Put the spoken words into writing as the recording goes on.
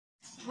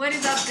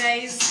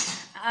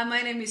guys,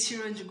 my name is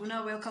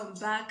Njuguna. Welcome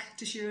back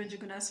to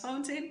Njuguna's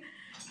Fountain.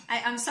 I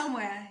am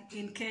somewhere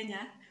in Kenya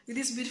with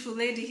this beautiful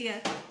lady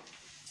here,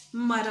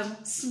 Madam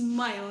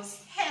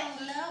Smiles.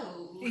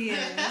 Hello.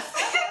 Yes.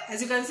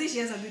 As you can see, she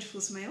has a beautiful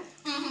smile.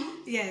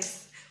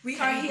 Yes. We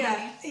are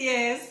here.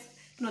 Yes.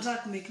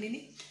 Tunataka kumake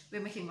nini?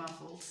 We're making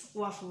waffles.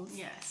 Waffles.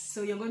 Yes.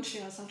 So you're going to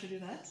show us how to do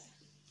that?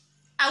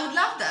 I would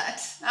love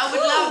that. I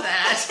would love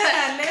that.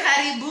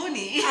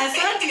 Karibuni.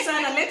 Asante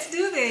sana. Let's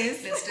do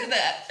this. Let's do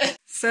that.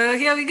 So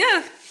here we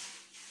go.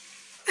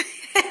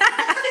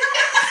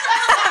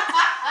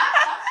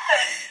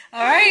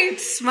 All right,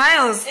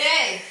 Smiles.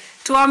 Hey.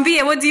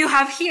 Tuambie, what do you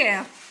have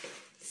here?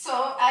 So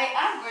I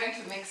am going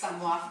to make some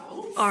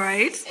waffles. All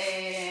right.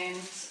 And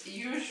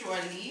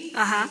usually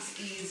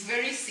it's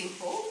very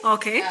simple.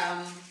 Okay.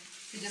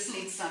 You just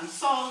need some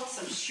salt,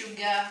 some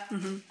sugar,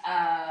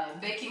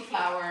 baking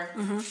flour,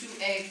 2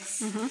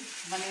 eggs,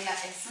 vanilla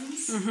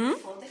essence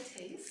for the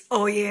taste.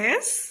 Oh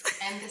yes.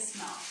 And the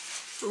smell.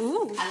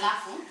 Ooh.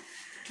 Alafu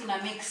tuna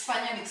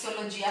fanya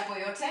mixology hapo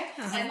yote,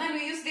 and then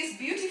we use this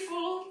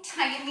beautiful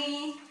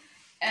tiny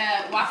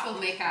waffle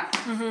maker.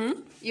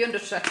 Hiyo ndo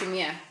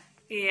tutatumia.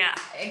 Yeah.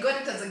 I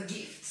got it as a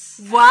gift.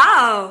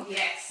 Wow.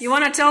 Yes. You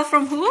want to tell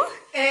from who?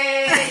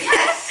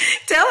 Yes.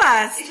 Tell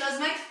us. It was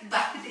my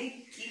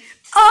birthday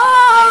gift.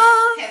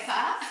 Oh.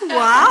 Pepper.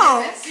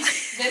 Wow.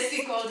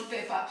 Best called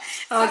Pepper.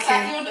 Okay.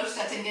 Sasa hiyo ndo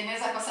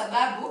tutatengeneza kwa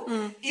sababu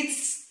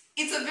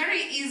it's a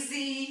very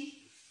easy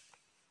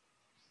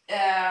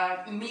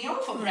meal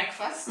for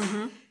breakfast,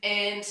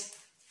 and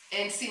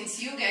since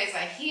you guys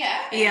are here,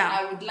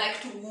 I would like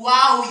to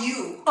wow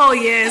you. Oh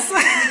yes.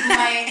 With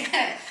my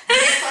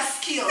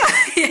breakfast skills.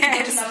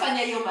 Yes.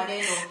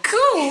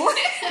 Cool.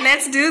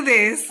 Let's do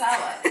this.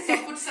 Sawa. So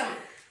put some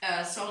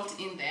salt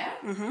in there.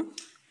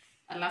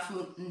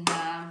 Alafu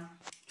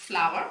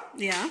flour.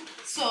 Yeah.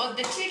 So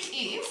the trick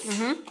is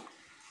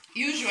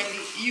usually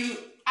you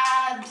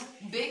add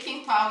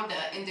baking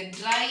powder in the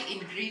dry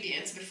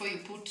ingredients before you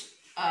put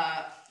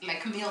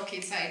like milk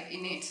inside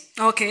in it.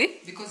 Okay.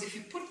 Because if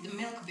you put the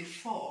milk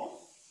before,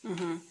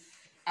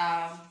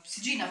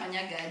 sijui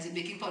inafanyaga aje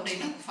baking powder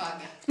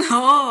inakufaga.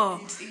 Oh.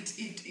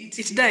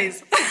 It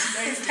dies.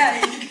 It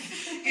dies.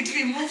 It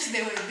removes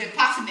the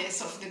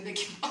puffness of the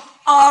baking powder.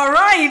 All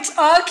right.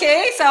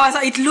 Okay. So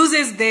it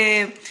loses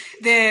the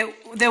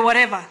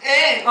whatever.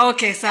 Hey.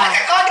 Okay. So. Yeah.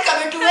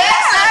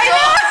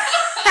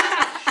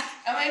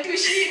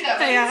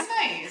 It's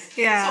nice.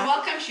 Yeah. So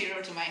welcome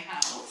Shiro to my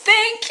house.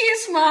 Thank you,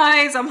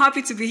 Smiles. I'm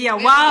happy to be here.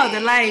 Wow, the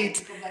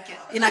light.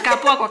 Inakaa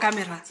poa kwa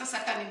kamera. Sasa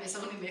hata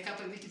nimesahau nimeweka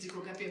hapa vitu ziko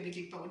ngapi ya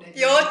baking powder.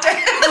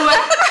 Yote.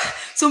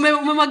 So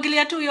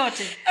umemwagilia tu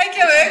yote.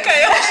 Okay, weka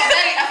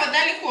yote.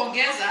 Afadhali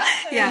kuongeza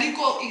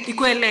ndiko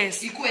ikuwe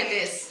less.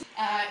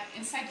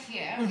 Inside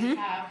here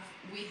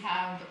we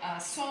have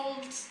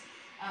salt,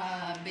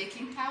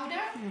 baking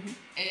powder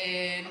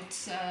and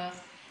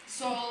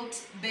salt,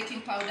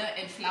 baking powder,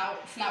 and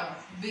flour.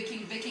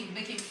 Baking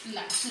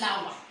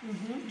flour.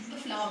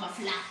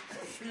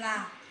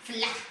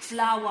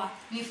 Flour.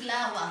 Ni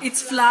flour.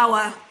 It's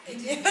flour.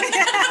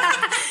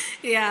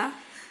 Yeah.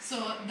 So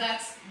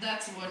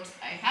that's what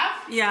I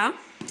have. Yeah.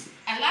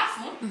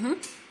 Alafu,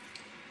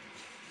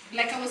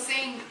 like I was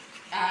saying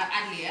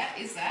earlier,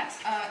 is that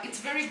it's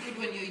very good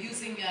when you're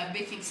using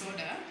baking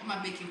soda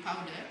or baking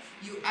powder.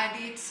 You add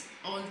it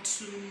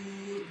onto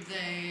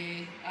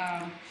the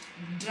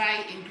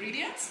dry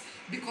ingredients,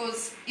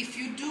 because if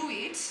you do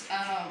it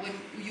when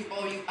you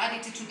add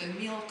it to the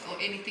milk or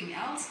anything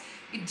else,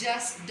 it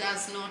just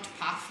does not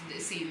puff the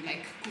same,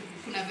 like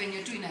kuna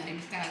venye tu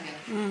inaharibikaga.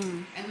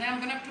 And then I'm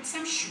gonna put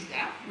some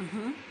sugar.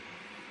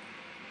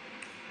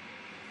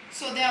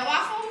 So their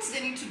waffles,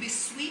 they need to be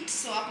sweet,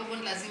 so hapo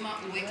bon lazima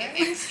uweke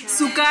extra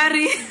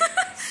sukari.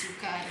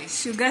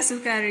 Sugar,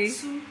 sukari.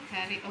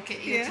 Okay,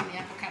 hiyo chini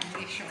hapo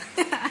kamisho.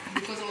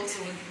 Because also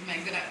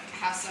we're gonna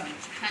have some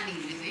honey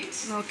with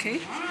it. Okay.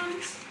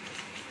 And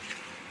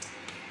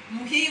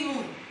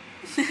muhimu,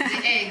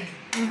 the egg.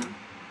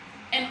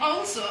 And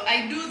also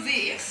I do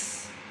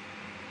this.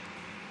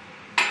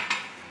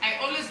 I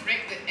always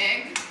break the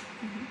egg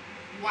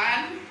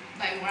one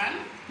by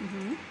one.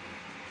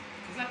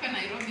 Hapa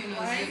Nairobi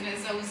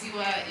unaweza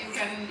uziwa, you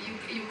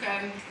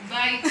can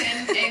buy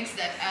 10 eggs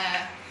that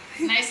are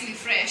nicely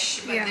fresh,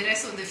 but the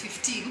rest of the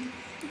 15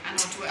 are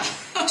not well.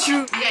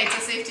 True. Yeah, it's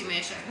a safety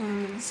measure.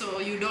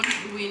 So you don't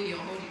ruin your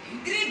whole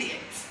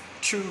ingredients.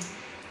 True.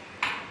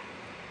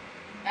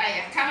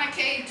 Haya, kama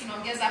K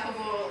tunaongeza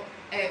hapo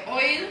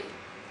oil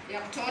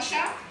ya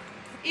kutosha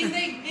in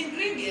the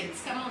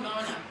ingredients kama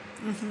unaona.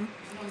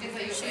 Tunaongeza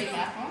hiyo oil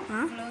hapo.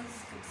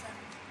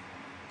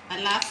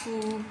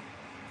 Alafu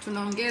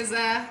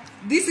tunaongeza,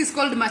 this is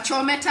called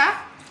machometer.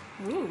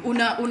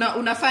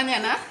 Unafanya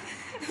na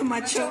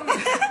macho.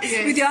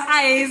 Yes. With your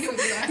eyes.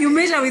 You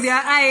measure with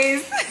your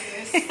eyes.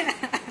 Yes.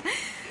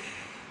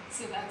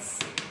 So that's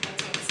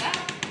what's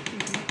up.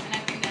 And I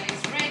think that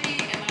is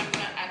ready, and I'm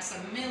gonna add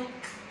some milk.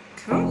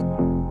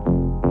 Cool.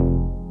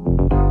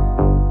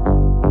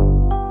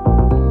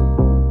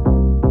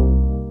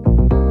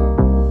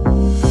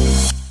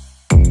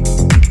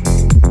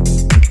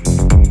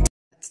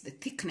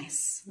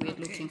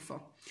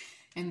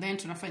 And then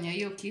tunafanya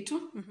hiyo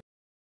kitu.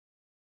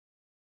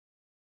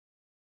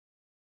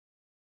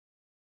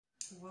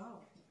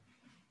 Wow.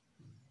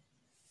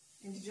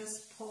 And you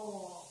just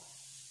pour.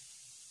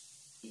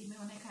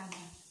 Imeonekana.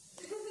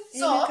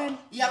 So,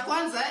 ya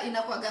kwanza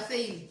inakuwaga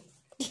fail.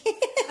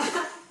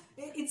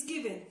 It's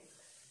given.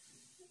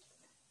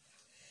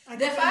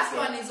 The first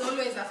one is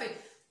always a fail.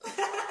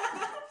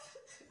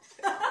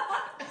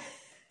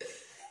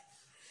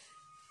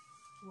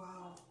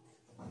 Wow.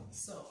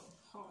 So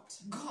hot.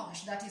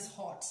 Gosh, that is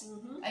hot.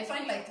 I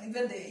find like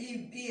even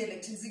the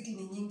electricity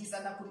ni nyingi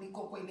sana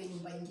kuliko kwa ile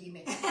nyumba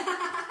ingine.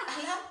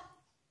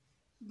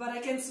 But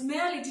I can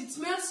smell it. It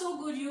smells so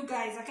good, you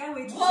guys. I can't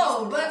wait to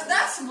Whoa, but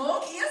that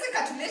smoke, he hasn't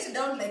cut to let it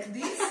down like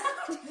this.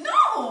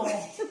 No!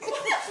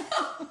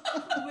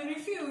 We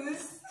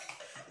refuse.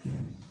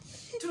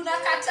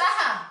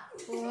 Tunakataha.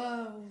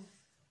 Wow.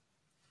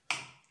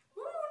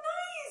 Oh,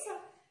 nice.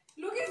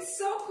 Looking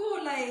so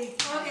cool. Like,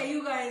 okay,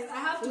 you guys, I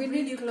have to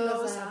bring you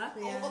closer.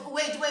 Yeah. Oh,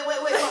 wait.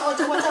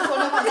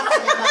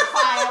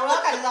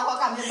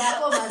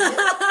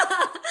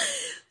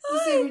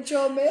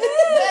 Usimchome.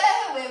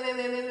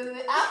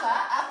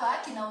 Hapa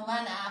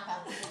kinaumana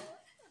hapa.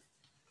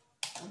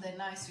 Then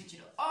now I switch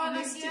it on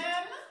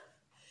again.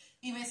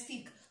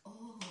 Imestick.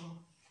 Oh,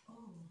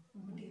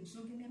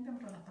 niambia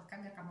mtu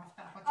anapakaga kama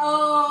mafuta hapa.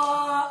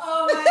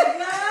 Oh my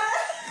god.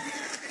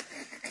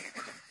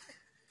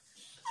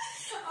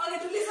 Okay,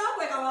 tuliza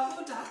kuweka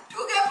mafuta.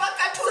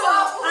 Tungepaka tu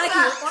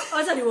mafuta.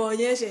 Acha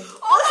niwaonyeshe.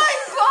 Oh my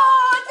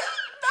god.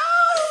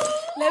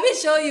 No. Let me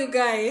show you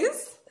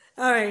guys.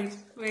 All right,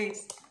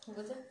 wait.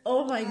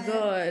 Oh my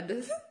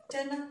god.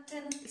 Tena.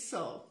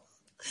 So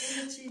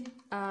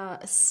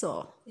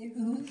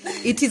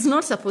it is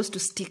not supposed to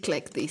stick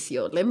like this,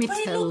 yo. Let me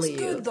tell you. It looks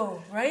good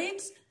though,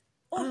 right?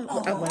 Well,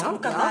 look at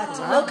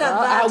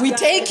that. We guys.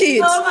 take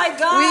it. Oh my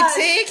god. We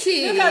take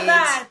it. Look at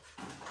that.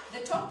 The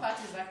top part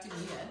is acting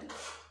weird.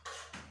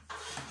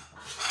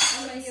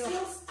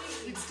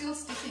 It's still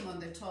sticking on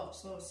the top,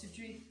 so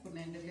sijui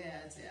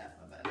kunaendelea aje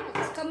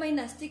hapa. Kama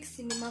ina sticks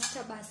ni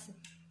mafuta basi.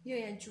 Hiyo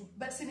ya juu.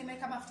 But si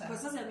nimeka mafuta. Kwa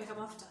sasa nimeka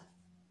mafuta.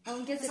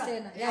 Aongeze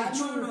tena.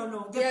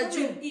 No. The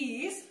problem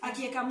is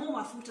akiweka more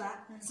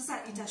mafuta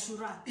sasa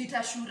itashura.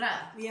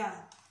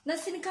 Yeah. Na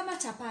si ni kama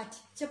chapati.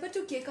 Chapati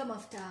ukiweka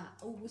mafuta,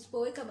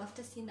 usipoweka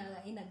mafuta si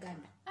ina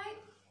ganda.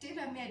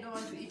 Tina, me, I don't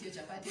want to eat your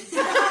chapati.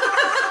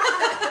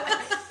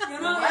 You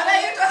know what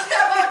are you talking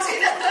about,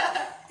 Tina?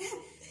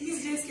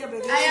 He's just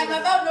scared. I am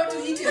about not to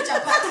eat your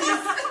chapati.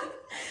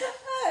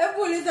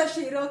 Hebu uliza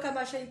Shiro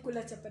kama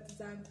shaikula chapati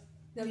zangu.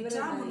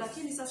 Nitamu,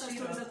 lakini sasa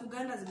stories za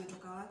kuganda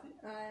zimetoka wapi?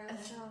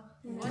 Sawa.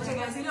 Wacha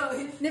gazi leo.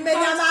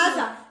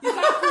 Nimenyamaza. You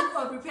can't cook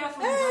or prepare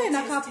for me.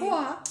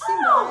 Nakapoa. Si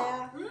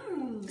mbaya.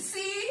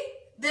 See,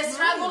 the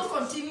struggle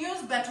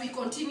continues, but we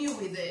continue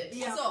with it.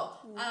 Yeah. So,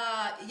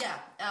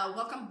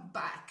 welcome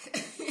back.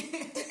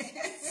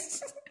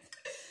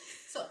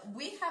 So,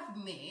 we have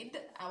made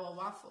our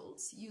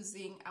waffles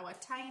using our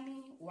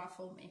tiny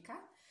waffle maker.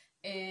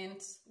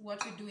 And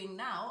what we're doing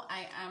now,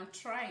 I am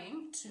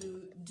trying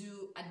to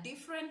do a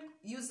different,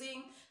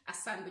 using a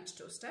sandwich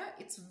toaster.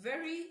 It's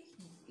very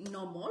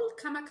normal,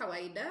 kama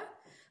kawaida,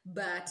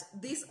 but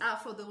these are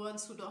for the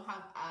ones who don't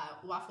have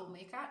a waffle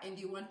maker and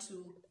you want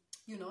to,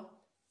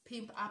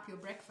 pimp up your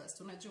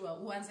breakfast. Unajua,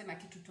 uanze na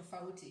kitu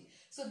tofauti.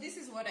 So this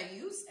is what I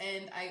use,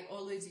 and I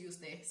always use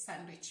the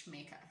sandwich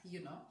maker,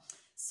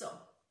 So,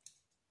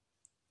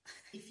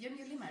 if you're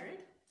newly married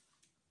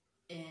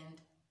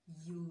and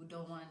you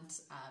don't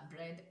want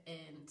bread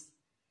and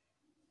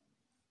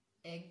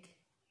egg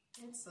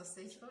and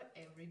sausage for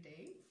every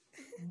day,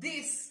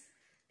 this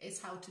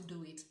is how to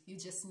do it. You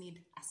just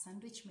need a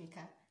sandwich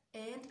maker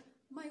and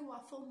my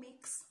waffle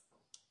mix.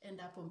 And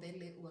hapo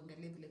mbele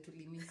uangalie vile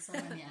tulimix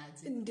ama ni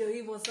aje. Ndio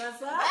hivyo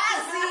sasa.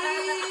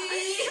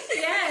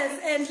 Yes,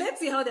 and let's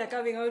see how they're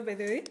coming out, by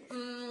the way.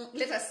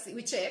 Let us see.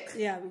 We check.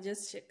 Yeah, we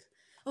just check.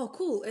 Oh,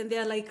 cool. And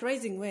they're like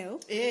rising well.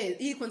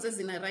 Hii kwanza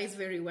zina rise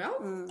very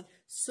well.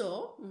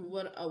 So,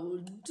 what I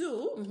will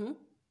do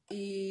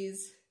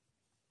is,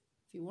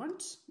 if you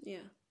want,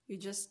 you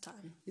just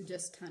turn. You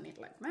just turn it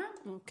like that.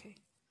 Okay.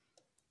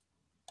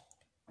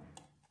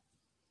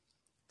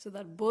 So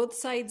that both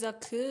sides are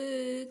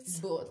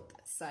cooked. Both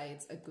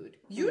sides are good.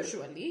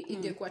 Usually,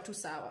 ingekuwa tu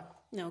sawa.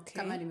 Okay.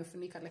 Kama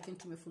nimefunika lakini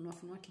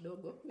tumefunua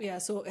kidogo.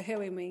 Yeah, so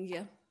hewa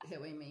imeingia.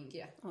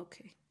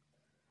 Okay.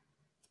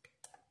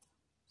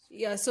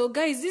 Yeah, so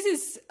guys, this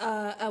is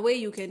a way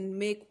you can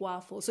make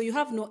waffles. So you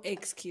have no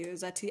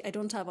excuse that I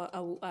don't have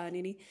a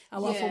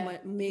waffle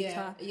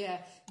maker.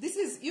 Yeah. This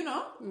is,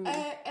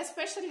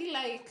 especially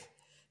like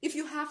if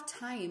you have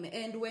time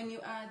and when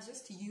you are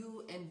just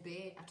you and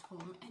Bear at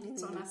home and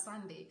it's on a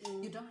Sunday,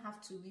 you don't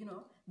have to,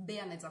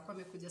 Bear anaweza kuwa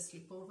amekuja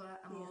sleepover,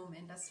 ama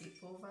umeenda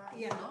sleepover,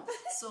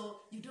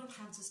 So you don't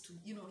have just to,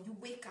 you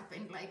wake up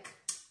and like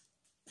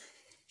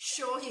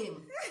show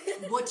him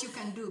what you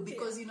can do,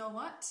 because you know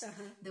what?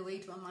 The way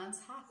to a man's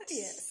heart,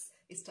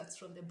 it starts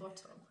from the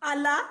bottom.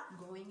 Allah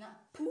going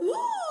up.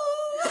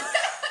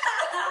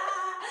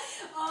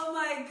 Oh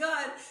my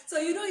god. God. So,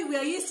 you know, we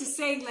are used to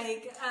saying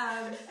like,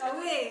 a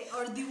way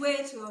or the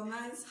way to a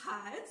man's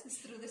heart It's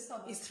through the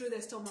stomach. is through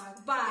the stomach.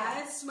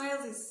 But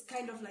Smiles is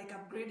kind of like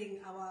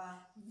upgrading our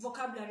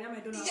vocabulary. I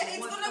don't know. Yeah,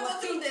 it's gonna go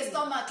through the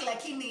stomach,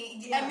 like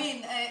I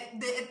mean,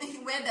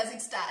 where does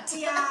it start?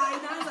 Yeah,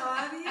 inaanza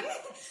wapi?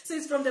 So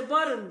it's from the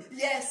bottom.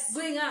 Yes.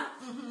 Going up.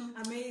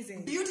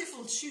 Amazing.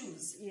 Beautiful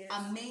shoes. Yes.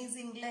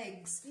 Amazing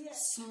legs.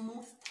 Yes.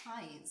 Smooth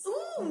thighs.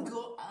 Ooh.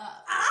 Go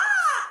up.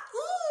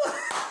 Ooh.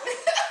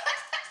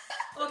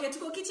 Okay, to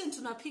go kitchen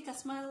tunapika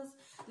Smiles.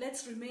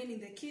 Let's remain in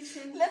the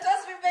kitchen. Let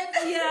us remain.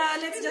 Yeah,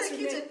 let's in just the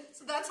remain. kitchen.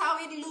 So that's how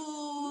it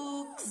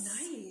looks.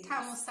 Nice.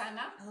 Tamu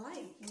sana. I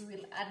like. We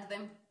will add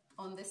them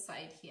on the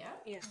side here.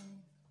 Yeah.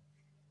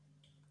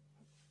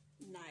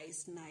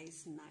 Nice,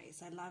 nice,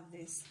 nice. I love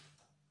this.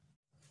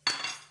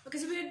 Okay,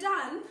 so we're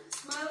done.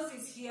 Smiles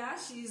is here.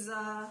 She's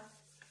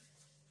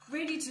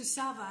ready to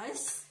serve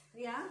us.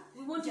 Yeah.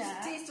 We want you to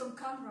taste on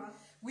camera.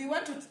 We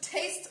want to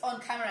taste on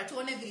camera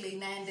tuone vile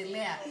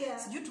inaendelea. Yeah.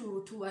 Sijui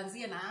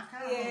tuanzie na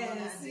aka.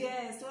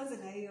 Yes, tuanze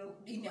na hiyo.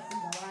 Ini ya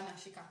kugawana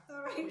shika.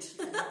 All right.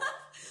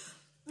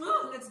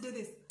 Oh, let's do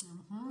this.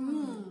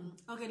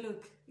 Okay,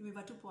 look.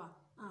 Imevatupwa.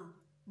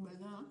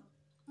 Bana.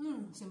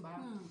 Simba.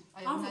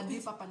 Ayana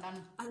dip hapa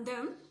ndani. And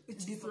then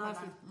it's Dip fluffy.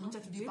 hapa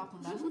ndani. Dip hapa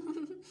ndani.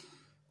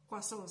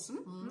 Kwa sauce.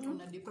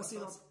 Una dip kwa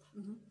syrup. sauce.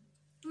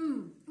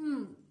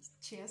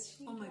 Cheers.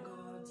 Oh my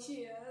God.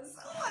 Cheers.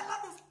 Oh, I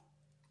love this.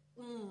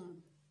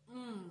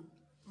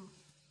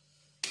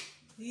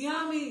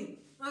 Yummy.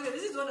 Okay,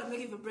 this is what I'm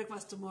making for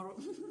breakfast tomorrow.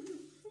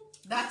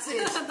 That's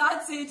it.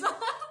 That's it.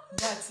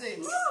 That's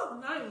it. Oh,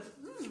 nice.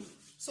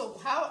 So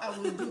how I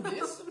will do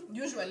this,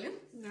 usually,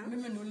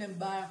 mimi ni ule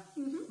mbaya.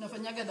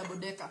 Nafanyaga double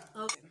decker.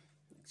 Okay.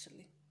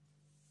 Actually.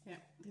 Yeah,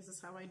 this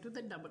is how I do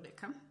the double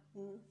decker.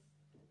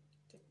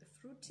 Take the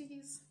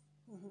fruities.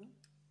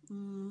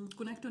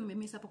 Kuna kitu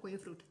nimemiss hapo kwa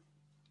hiyo fruit.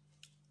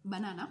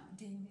 Banana.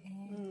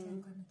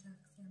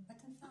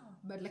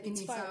 But like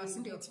It's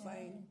fine. it's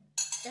fine.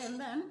 And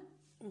then,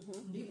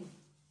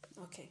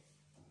 okay.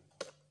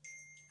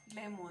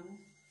 Lemon.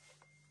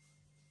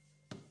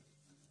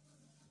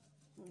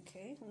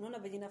 Okay. Unaona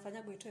venye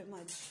nafanya itoe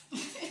maji.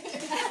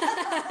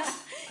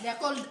 they are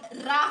called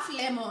rough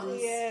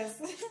lemons.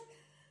 Yes.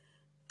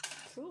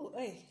 Cool.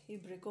 Hey, hii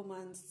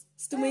bricomans.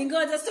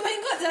 Stumeingoja.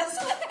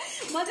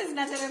 Mote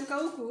zinateremka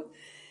huku.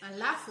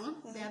 Alafu,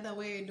 the other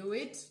way I do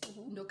it,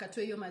 ndo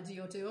katoe hiyo maji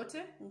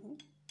yote.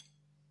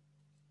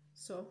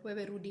 So,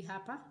 wewe rudi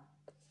hapa.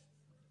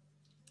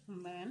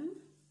 And then,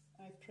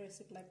 I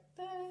press it like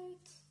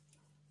that.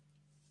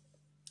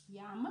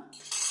 Yum.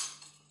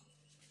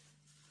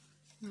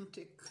 And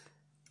take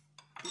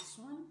this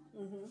one.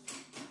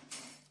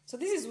 So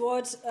this is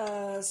what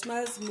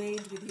Smiles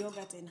made with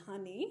yogurt and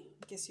honey,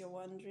 in case you're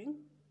wondering.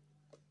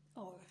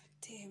 Oh,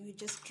 damn, you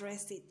just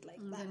dress it like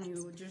that. And then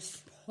you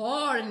just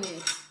pour in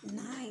it.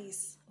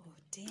 Nice. Oh,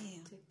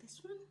 damn. Take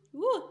this one.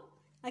 Woo!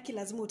 Aki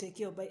lazima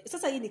utekeo bite.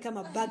 Sasa hii ni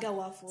kama burger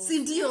waffle.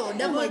 Sindio,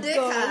 double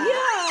decker.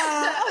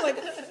 Yeah. Oh my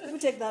God. Let me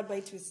take that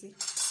bite, we see.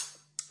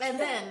 And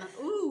then,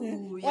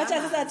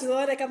 Wacha sasa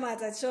tuone kama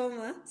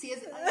atachoma.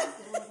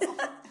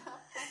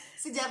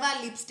 Sijavaa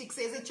lipstick,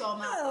 siwezi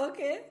choma. Oh,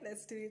 okay,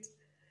 let's do it.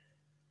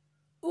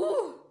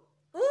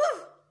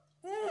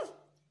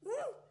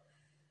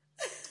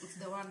 It's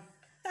the one.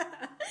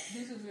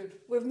 This is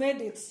it. We've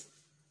made it.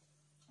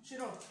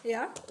 Shiro.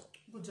 Yeah.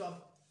 Good job.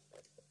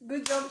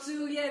 Good job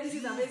too. Yeah, this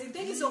is amazing.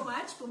 Thank you so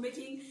much for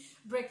making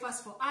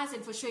breakfast for us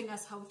and for showing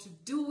us how to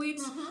do it.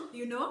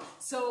 You know,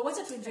 so watch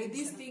out to enjoy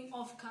this thing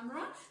off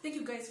camera. Thank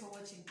you guys for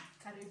watching.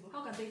 Karibu.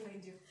 How can they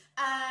find you?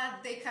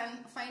 They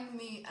can find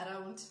me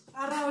around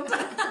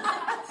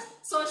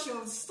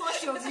socials,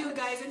 you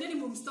guys, and then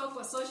you stalk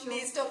for socials.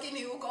 Ni stalking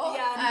huko.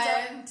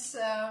 Yeah, and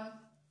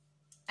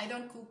I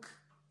don't cook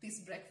this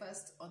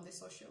breakfast on the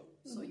social,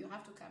 so you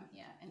have to come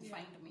here and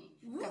find me.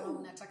 Kama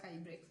unataka hii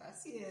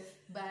breakfast. Yes.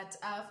 But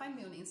find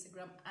me on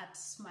Instagram at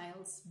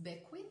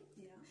smilesbeckwith.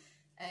 Yeah.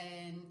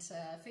 And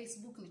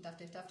Facebook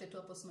nitafute tu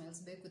hapo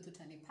smilesbeckwith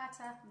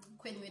utanipata.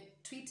 Kwenye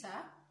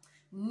Twitter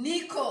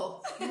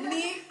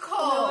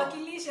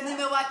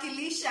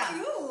Nimewakilisha.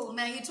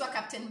 Naitwa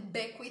Captain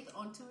Beckwith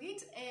onto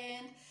it,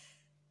 and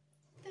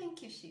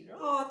thank you, Shiro.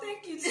 Oh,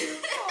 thank you too.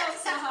 Oh, I'm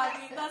so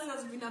happy. That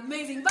has been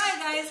amazing. Bye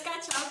guys,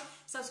 catch up.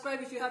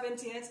 Subscribe if you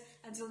haven't yet.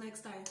 Until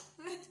next time.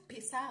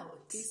 Peace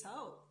out. Peace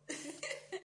out.